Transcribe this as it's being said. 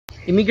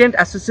Immigrant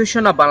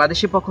association of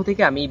বাংলাদেশের পক্ষ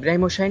থেকে আমি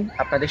ইব্রাহিম হোসাইন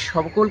আপনাদের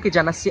সকলকে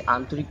জানাচ্ছি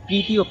আন্তরিক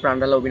প্রীতি ও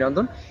প্রাণঢালা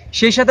অভিনন্দন।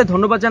 সেই সাথে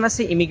ধন্যবাদ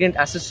জানাচ্ছি ইমিগ্রেন্ট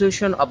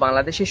অ্যাসোসিয়েশন অব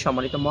বাংলাদেশের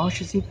সম্মানিত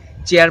মহাসচিব,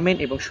 চেয়ারম্যান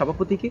এবং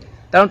সভাপতিকে,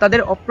 কারণ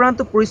তাদের অক্লান্ত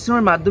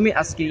পরিশ্রমের মাধ্যমে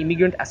আজকে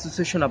ইমিগ্রেন্ট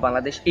অ্যাসোসিয়েশন অব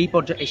বাংলাদেশ এই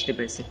পর্যায়ে আসতে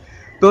পেরেছে।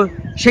 তো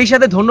সেই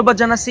সাথে ধন্যবাদ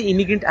জানাচ্ছি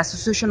ইমিগ্রেন্ট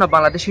অ্যাসোসিয়েশন অব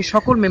বাংলাদেশের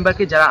সকল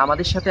মেম্বারকে যারা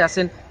আমাদের সাথে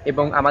আছেন,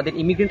 এবং আমাদের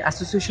ইমিগ্রেন্ট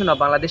অ্যাসোসিয়েশন অব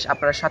বাংলাদেশ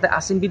আপনার সাথে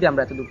আসেন বিধে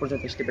আমরা এতদূর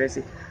পর্যন্ত আসতে পেরেছি।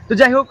 তো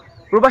যাই হোক,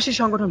 প্রবাসী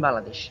সংগঠন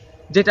বাংলাদেশ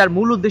যেটার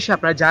মূল উদ্দেশ্য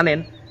আপনারা জানেন,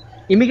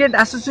 ইমিগ্রেন্ট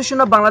অ্যাসোসিয়েশন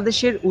অব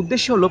বাংলাদেশের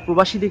উদ্দেশ্য হলো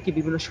প্রবাসীদেরকে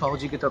বিভিন্ন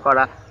সহযোগিতা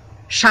করা,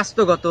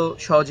 স্বাস্থ্যগত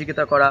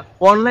সহযোগিতা করা,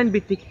 অনলাইন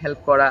ভিত্তিক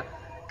হেল্প করা,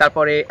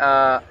 তারপরে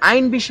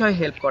আইন বিষয়ে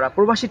হেল্প করা,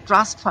 প্রবাসী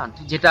ট্রাস্ট ফান্ড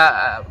যেটা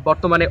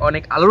বর্তমানে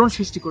অনেক আলোড়ন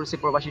সৃষ্টি করেছে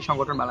প্রবাসী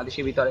সংগঠন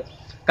বাংলাদেশের ভিতরে,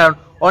 কারণ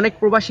অনেক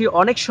প্রবাসী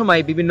অনেক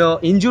সময় বিভিন্ন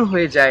ইনজুর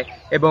হয়ে যায়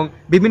এবং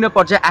বিভিন্ন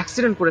পর্যায়ে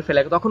অ্যাক্সিডেন্ট করে ফেলে,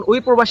 তখন ওই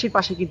প্রবাসীর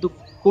পাশে কিন্তু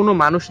কোনো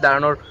মানুষ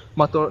দাঁড়ানোর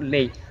মতো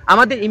নেই।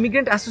 আমাদের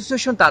ইমিগ্রেন্ট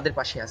অ্যাসোসিয়েশন তাদের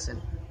পাশে আছেন।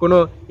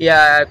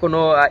 কোনো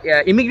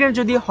ইমিগ্রেন্ট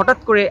যদি হঠাৎ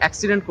করে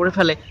অ্যাক্সিডেন্ট করে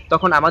ফেলে,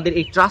 তখন আমাদের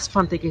এই ট্রাস্ট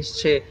ফান্ড থেকে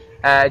সে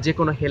যে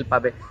কোনো হেল্প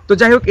পাবে। তো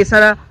যাই হোক,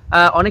 এছাড়া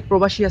অনেক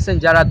প্রবাসী আছেন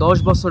যারা 10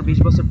 বছর 20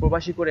 বছর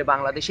প্রবাসী করে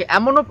বাংলাদেশে,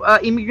 এমনও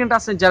ইমিগ্রেন্ট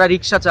আছেন যারা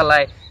রিক্সা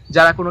চালায়,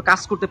 যারা কোনো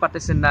কাজ করতে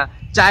পারতেছেন না,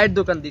 চায়ের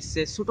দোকান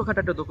দিচ্ছে, ছোটোখাটো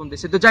একটা দোকান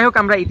দিচ্ছে। তো যাই হোক,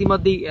 আমরা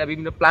ইতিমধ্যেই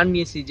বিভিন্ন প্ল্যান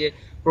নিয়েছি যে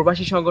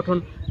প্রবাসী সংগঠন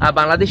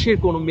বাংলাদেশের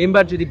কোনো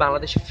মেম্বার যদি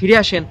বাংলাদেশে ফিরে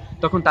আসেন,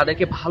 তখন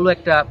তাদেরকে ভালো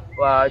একটা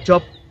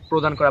জব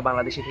প্রদান করা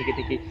বাংলাদেশে থেকে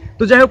থেকে।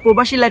 তো যাই হোক,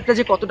 প্রবাসী লাইফটা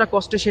যে কতটা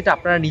কষ্ট সেটা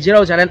আপনারা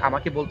নিজেরাও জানেন,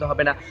 আমাকে বলতে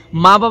হবে না।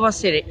 মা বাবা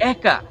ছেড়ে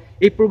একা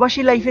এই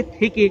প্রবাসী লাইফে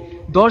থেকে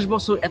 10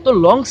 বছর এত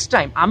লং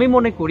টাইম, আমি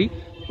মনে করি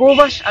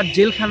প্রবাস আর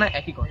জেলখানা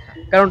একই কথা,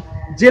 কারণ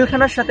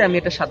জেলখানার সাথে আমি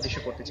এটা সাদৃশ্য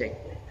করতে চাই।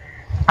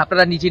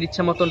 আপনারা নিজের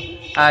ইচ্ছা মতন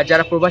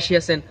যারা প্রবাসী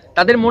আছেন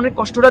তাদের মনের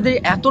কষ্টটা যে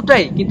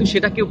এতটাই, কিন্তু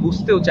সেটা কেউ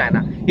বুঝতেও চায়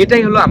না।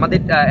 এটাই হলো আমাদের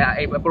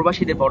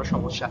প্রবাসীদের বড়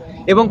সমস্যা।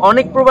 এবং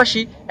অনেক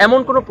প্রবাসী, এমন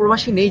কোনো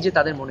প্রবাসী নেই যে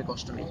তাদের মনে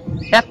কষ্ট নেই।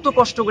 এত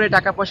কষ্ট করে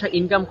টাকা পয়সা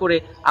ইনকাম করে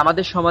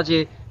আমাদের সমাজে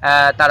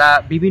তারা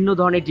বিভিন্ন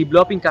ধরনের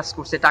ডেভেলপিং কাজ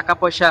করছে, টাকা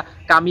পয়সা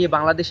কামিয়ে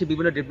বাংলাদেশে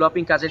বিভিন্ন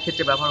ডেভেলপিং কাজের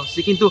ক্ষেত্রে ব্যবহার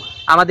হচ্ছে, কিন্তু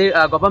আমাদের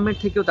গভর্নমেন্ট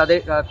থেকেও তাদের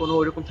কোনো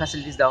ওইরকম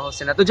ফ্যাসিলিটিস দেওয়া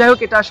হচ্ছে না। তো যাই হোক,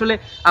 এটা আসলে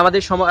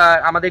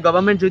আমাদের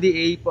গভর্নমেন্ট যদি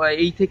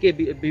এই থেকে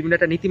বিভিন্ন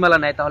একটা নীতিমালা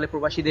নেয়, তাহলে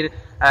প্রবাসীদের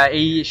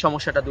এই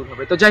সমস্যাটা দূর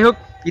হবে। তো যাই হোক,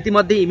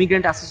 ইতিমধ্যে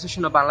ইমিগ্রেন্ট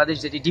অ্যাসোসিয়েশন অব বাংলাদেশ,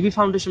 যেটি ডিবি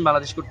ফাউন্ডেশন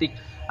বাংলাদেশ কর্তৃক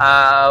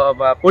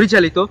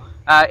পরিচালিত,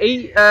 এই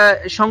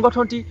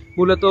সংগঠনটি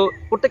মূলত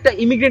প্রত্যেকটা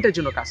ইমিগ্রেন্টের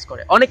জন্য কাজ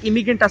করে। অনেক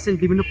ইমিগ্রেন্ট আছেন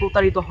বিভিন্ন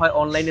প্রতারিত হয়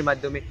অনলাইনের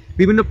মাধ্যমে,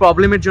 বিভিন্ন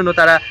প্রবলেমের জন্য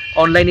তারা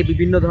অনলাইনে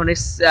বিভিন্ন ধরনের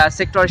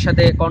সেক্টরের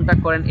সাথে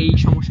কন্ট্যাক্ট করেন এই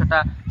সমস্যাটা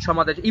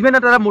সমাধান। ইভেন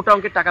তারা মোটা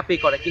অঙ্কের টাকা পে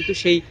করে, কিন্তু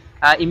সেই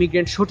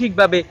ইমিগ্রেন্ট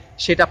সঠিকভাবে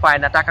সেটা পায়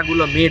না,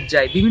 টাকাগুলো মেট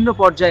যায়, বিভিন্ন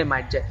পর্যায়ে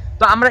মাইট যায়।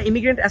 তো আমরা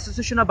immigrant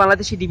association of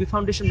Bangladeshi DB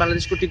foundation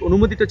Bangladesh কর্তৃক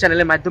অনুমোদিত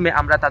চ্যানেলের মাধ্যমে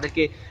আমরা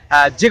তাদেরকে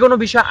যে কোনো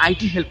বিষয়ে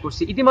আইটি হেল্প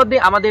করছি। ইতিমধ্যে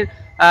আমাদের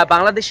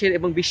বাংলাদেশের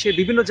এবং বিশ্বের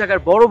বিভিন্ন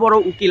জায়গার বড় বড়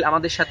উকিল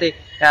আমাদের সাথে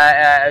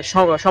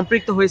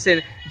সম্পৃক্ত হয়েছেন,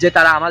 যে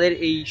তারা আমাদের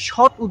এই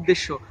সৎ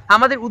উদ্দেশ্য,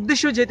 আমাদের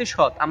উদ্দেশ্য যেহেতু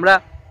সৎ,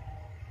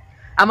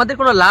 আমাদের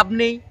কোনো লাভ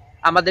নেই,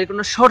 আমাদের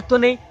কোনো শর্ত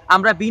নেই,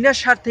 আমরা বিনা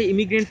স্বার্থে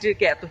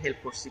ইমিগ্রেন্টকে এত হেল্প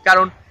করছি,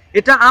 কারণ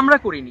এটা আমরা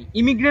করিনি,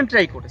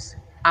 ইমিগ্রেন্টরাই করেছে।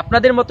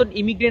 আপনাদের মতন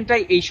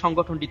ইমিগ্রেন্টরাই এই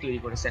সংগঠনটি তৈরি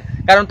করেছেন,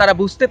 কারণ তারা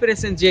বুঝতে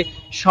পেরেছেন যে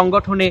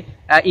সংগঠনে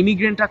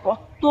ইমিগ্রেন্টরা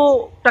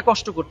কতটা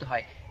কষ্ট করতে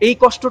হয়, এই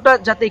কষ্টটা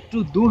যাতে একটু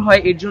দূর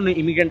হয়, এর জন্য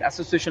ইমিগ্রেন্ট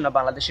অ্যাসোসিয়েশন অব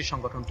বাংলাদেশের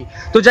সংগঠনটি।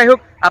 তো যাই হোক,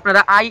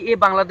 আপনারা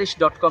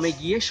iabangladesh.com এ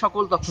গিয়ে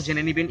সকল তথ্য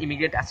জেনে নেবেন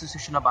ইমিগ্রেন্ট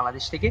অ্যাসোসিয়েশন অব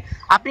বাংলাদেশ থেকে।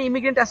 আপনি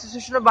ইমিগ্রেন্ট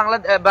অ্যাসোসিয়েশন অব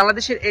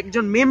বাংলাদেশের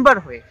একজন মেম্বার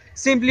হয়ে,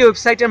 সিম্পলি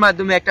ওয়েবসাইটের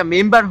মাধ্যমে একটা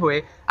মেম্বার হয়ে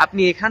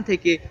আপনি এখান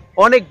থেকে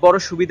অনেক বড়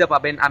সুবিধা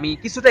পাবেন। আমি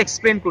কিছুটা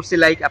এক্সপ্লেন করছি,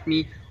 লাইক আপনি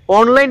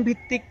অনলাইন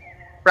ভিত্তিক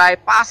প্রায়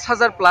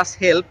 5000 প্লাস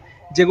হেল্প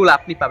যেগুলো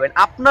আপনি পাবেন।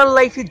 আপনার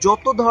লাইফে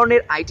যত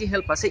ধরনের আইটি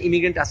হেল্প আছে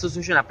ইমিগ্রেন্ট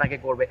অ্যাসোসিয়েশন আপনাকে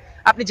করবে।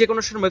 আপনি যে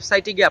কোনো সময়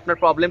ওয়েবসাইটে গিয়ে আপনার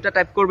প্রবলেমটা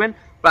টাইপ করবেন,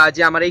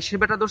 যে আমার এই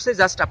সেবাটা ধরছে,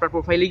 জাস্ট আপনার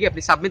প্রোফাইলে গিয়ে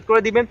আপনি সাবমিট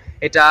করে দিবেন,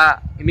 এটা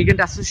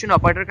ইমিগ্রেন্ট অ্যাসোসিয়েশন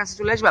অপারেটরের কাছে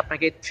চলে আসবে,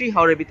 আপনাকে 3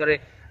 আওয়ারের ভিতরে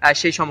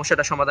সেই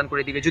সমস্যাটা সমাধান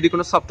করে দিবে। যদি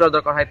কোনো সফটওয়্যার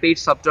দরকার হয়, পেইড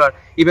সফটওয়্যার,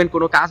 ইভেন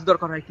কোনো কাজ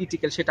দরকার হয়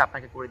ক্রিটিক্যাল, সেটা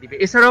আপনাকে করে দিবে।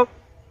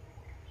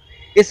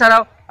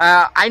 এছাড়াও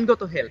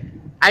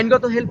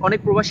আইনগত হেল্প অনেক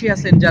প্রবাসী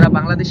আছেন যারা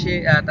বাংলাদেশে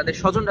তাদের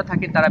স্বজনরা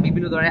থাকেন, তারা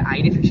বিভিন্ন ধরনের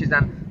আইনে ফেসে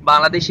যান,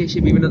 বাংলাদেশে এসে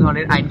বিভিন্ন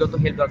ধরনের আইনগত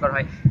হেল্প দরকার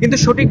হয়, কিন্তু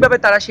সঠিকভাবে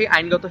তারা সেই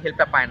আইনগত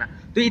হেল্পটা পায় না।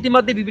 তো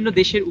ইতিমধ্যে বিভিন্ন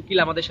দেশের উকিল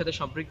আমাদের সাথে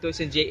সম্পৃক্ত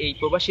হয়েছেন, যে এই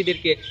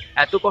প্রবাসীদেরকে,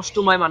 এত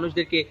কষ্টময়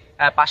মানুষদেরকে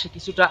পাশে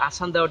কিছুটা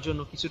আসান দেওয়ার জন্য,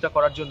 কিছুটা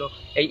করার জন্য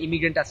এই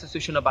ইমিগ্রেন্ট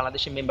অ্যাসোসিয়েশন অব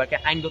বাংলাদেশের মেম্বারকে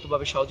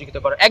আইনগতভাবে সহযোগিতা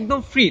করা একদম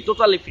ফ্রি,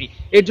 টোটালি ফ্রি।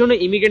 এর জন্য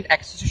ইমিগ্রেন্ট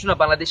অ্যাসোসিয়েশন অব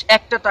বাংলাদেশ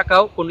একটা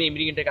টাকাও কোনো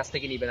ইমিগ্রেন্টের কাছ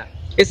থেকে নিবে না।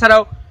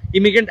 এছাড়াও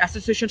ইমিগ্রেন্ট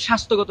অ্যাসোসিয়েশন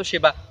স্বাস্থ্যগত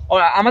সেবা,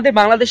 আমাদের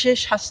বাংলাদেশে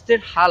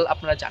স্বাস্থ্যের হাল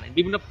আপনারা জানেন,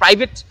 বিভিন্ন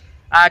প্রাইভেট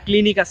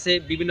ক্লিনিক আছে,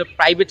 বিভিন্ন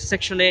প্রাইভেট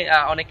সেকশনে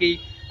অনেকেই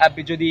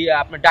যদি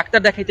আপনার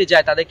ডাক্তার দেখাইতে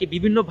যায়, তাদেরকে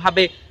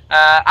বিভিন্নভাবে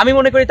আমি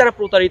মনে করি তারা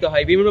প্রতারিত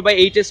হয়, বিভিন্নভাবে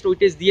এই টেস্ট ওই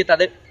টেস্ট দিয়ে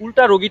তাদের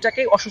উল্টা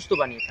রোগীটাকে অসুস্থ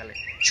বানিয়ে ফেলে,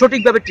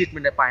 সঠিকভাবে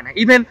ট্রিটমেন্টে পায় না।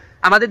 ইভেন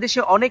আমাদের দেশে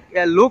অনেক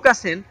লোক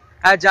আছেন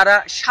যারা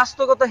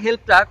স্বাস্থ্যগত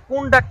হেল্পটা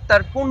কোন ডাক্তার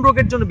কোন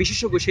রোগের জন্য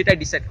বিশেষজ্ঞ সেটাই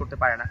ডিসাইড করতে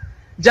পারে না,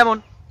 যেমন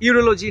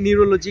ইউরোলজি,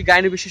 নিউরোলজি,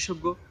 গাইনো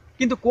বিশেষজ্ঞ,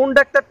 কিন্তু কোন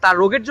ডাক্তার তার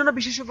রোগের জন্য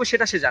বিশেষজ্ঞ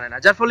সেটা সে জানে না,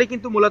 যার ফলে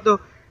কিন্তু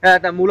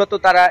মূলত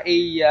তারা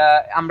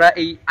আমরা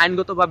এই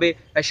আইনগতভাবে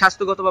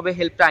স্বাস্থ্যগতভাবে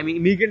হেল্পটা আমি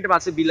ইমিগ্রেন্টের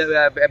মাঝে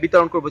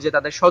বিতরণ করবো, যে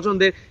তাদের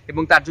স্বজনদের,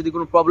 এবং তার যদি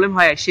কোনো প্রবলেম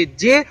হয় সে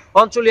যে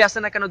অঞ্চলে আসে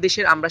না কেন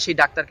দেশের, আমরা সেই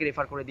ডাক্তারকে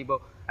রেফার করে দিব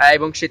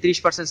এবং সে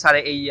 30% ছাড়ে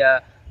এই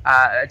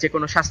যে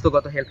কোনো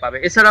স্বাস্থ্যগত হেল্প পাবে।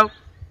 এছাড়াও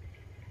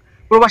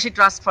প্রবাসী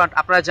ট্রাস্ট ফান্ড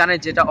আপনারা জানেন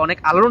যেটা অনেক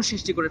আলোড়ন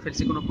সৃষ্টি করে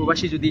ফেলছে। কোনো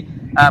প্রবাসী যদি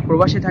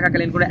প্রবাসী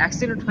থাকাকালীন কোনো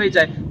অ্যাক্সিডেন্ট হয়ে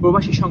যায়,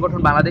 প্রবাসী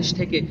সংগঠন বাংলাদেশ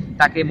থেকে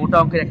তাকে মোটা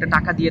অঙ্কের একটা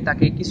টাকা দিয়ে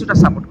তাকে কিছুটা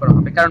সাপোর্ট করা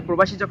হবে, কারণ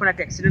প্রবাসী যখন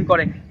একটা অ্যাক্সিডেন্ট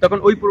করে তখন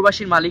ওই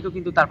প্রবাসীর মালিকও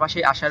কিন্তু তার পাশে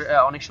আসার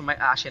অনেক সময়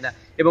আসে না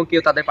এবং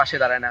কেউ তাদের পাশে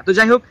দাঁড়ায় না। তো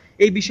যাই হোক,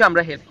 এই বিষয়ে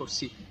আমরা হেল্প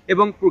করছি।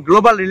 এবং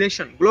global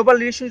relation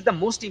is the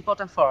most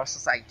important for our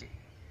society,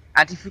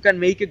 and if you can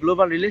make a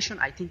global relation,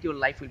 I think your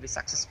life will be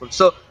successful.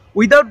 So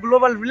without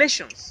global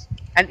relations,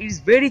 and it is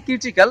very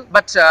critical,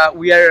 but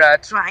we are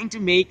trying to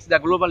make the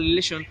global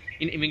relation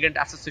in Immigrant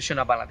Association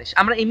of Bangladesh.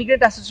 আমরা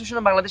Immigrant Association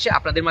of Bangladesh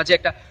আপনাদের মাঝে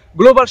একটা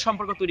global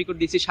সম্পর্ক তৈরি করে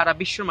দিয়েছি। সারা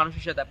বিশ্বের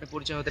মানুষের সাথে আপনি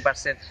পরিচয় হতে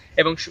পারছেন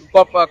এবং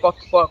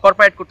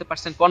কর্পোরেট করতে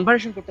পারছেন,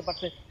 কনভার্সেশন করতে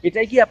পারছেন।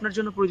 এটাই কি আপনার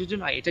জন্য প্রয়োজন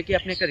হয়? এটা কি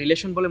আপনি একটা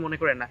রিলেশন বলে মনে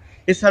করেন না?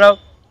 এছাড়াও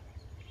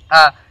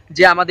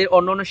যে আমাদের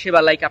অন্যান্য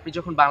সেবা, লাইক আপনি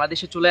যখন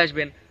বাংলাদেশে চলে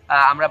আসবেন,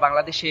 আমরা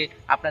বাংলাদেশে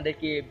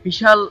আপনাদেরকে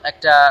বিশাল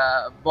একটা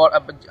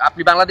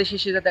আপনি বাংলাদেশে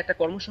এসে যাতে একটা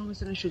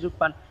কর্মসংস্থানের সুযোগ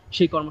পান,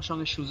 সেই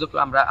কর্মসংস্থানের সুযোগ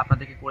আমরা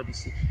আপনাদেরকে করে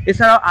দিচ্ছি।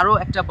 এছাড়াও আরো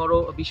একটা বড়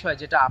বিষয়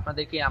যেটা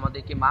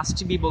আমাদেরকে মাস্ট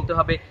বি বলতে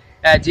হবে,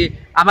 যে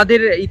আমাদের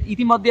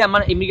ইতিমধ্যে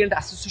আমার ইমিগ্রেন্ট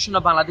অ্যাসোসিয়েশন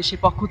অফ বাংলাদেশের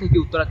পক্ষ থেকে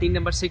উত্তরা 3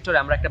 নম্বর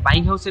সেক্টরে আমরা একটা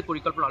বাইং হাউসের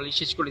পরিকল্পনা অলরেডি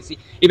শেষ করেছি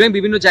এবং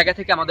বিভিন্ন জায়গা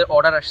থেকে আমাদের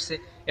অর্ডার আসছে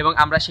এবং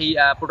আমরা সেই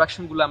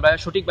প্রোডাকশনগুলো আমরা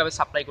সঠিকভাবে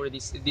সাপ্লাই করে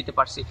দিতে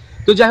পারছি।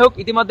 তো যাই হোক,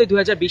 ইতিমধ্যে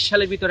 2020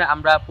 সালের ভিতরে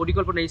আমরা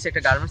পরিকল্পনা নিয়েছি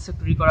একটা গার্মেন্টস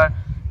ফ্যাক্টরি করার,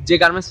 যে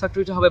গার্মেন্টস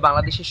ফ্যাক্টরিটা হবে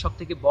বাংলাদেশের সব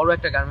থেকে বড়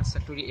একটা গার্মেন্টস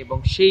ফ্যাক্টরি, এবং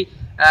সেই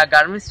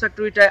গার্মেন্টস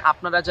ফ্যাক্টরিটায়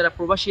আপনারা যারা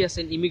প্রবাসী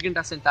আছেন, ইমিগ্রেন্ট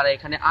আছেন, তারা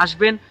এখানে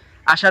আসবেন।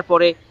 আসার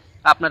পরে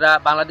আপনারা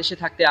বাংলাদেশে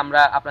থাকতে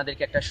আমরা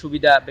আপনাদেরকে একটা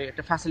সুবিধা,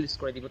 একটা ফ্যাসিলিটিস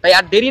করে দিব। তাই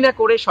আর দেরি না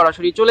করে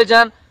সরাসরি চলে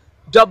যান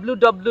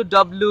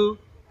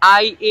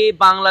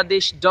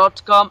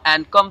www.iabangladesh.com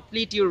and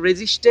complete your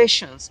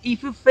registrations. If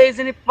you face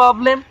any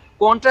problem,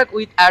 contact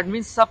with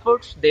admin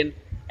support, then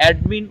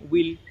admin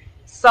will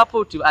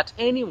support you at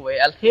any way.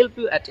 I'll help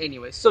you at any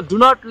way. So do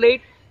not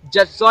late.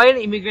 Just join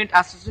Immigrant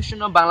Association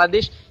of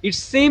Bangladesh.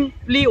 It's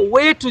simply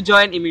way to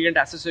join Immigrant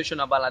Association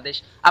of Bangladesh.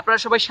 আপনারা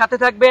সবাই সাথে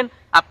থাকবেন,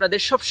 আপনাদের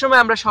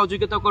সবসময় আমরা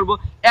সহযোগিতা করব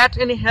at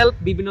any help।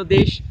 বিভিন্ন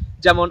দেশ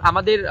যেমন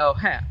আমাদের,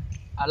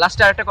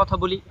 লাস্টে আরেকটা কথা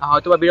বলি,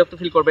 হয়তোবা বিরক্ত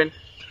ফিল করবেন,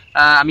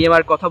 আমি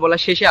আমার কথা বলা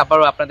শেষে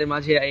আবারও আপনাদের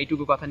মাঝে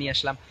এইটুকু কথা নিয়ে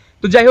আসলাম।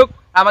 তো যাই হোক,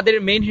 আমাদের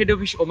মেইন হেড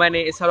অফিস ওমানে,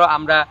 এছাড়াও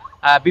আমরা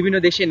বিভিন্ন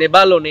দেশে,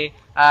 নেপালে,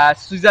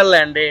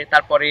 সুইজারল্যান্ডে,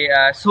 তারপরে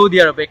সৌদি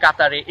আরবে,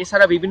 কাতারে,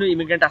 এছাড়া বিভিন্ন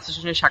ইমিগ্রেন্ট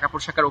অ্যাসোসিয়েশনের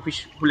শাখার অফিস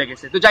খুলে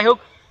গেছে। তো যাই হোক,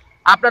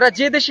 আপনারা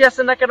যে দেশে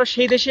আছেন না কেন,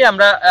 সেই দেশে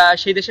আমরা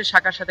সেই দেশের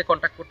শাখার সাথে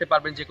কন্ট্যাক্ট করতে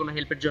পারবেন যে কোনো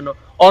হেল্পের জন্য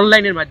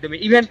অনলাইনের মাধ্যমে।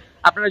 ইভেন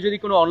আপনারা যদি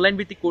কোনো অনলাইন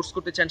ভিত্তিক কোর্স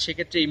করতে চান,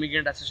 সেক্ষেত্রে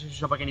ইমিগ্রেন্ট অ্যাসোসিয়েশন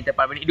সম্পর্কে নিতে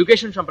পারবেন,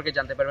 এডুকেশন সম্পর্কে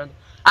জানতে পারবেন।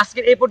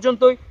 আজকের এই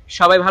পর্যন্তই,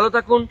 সবাই ভালো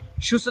থাকুন,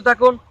 সুস্থ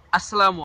থাকুন, আসসালামু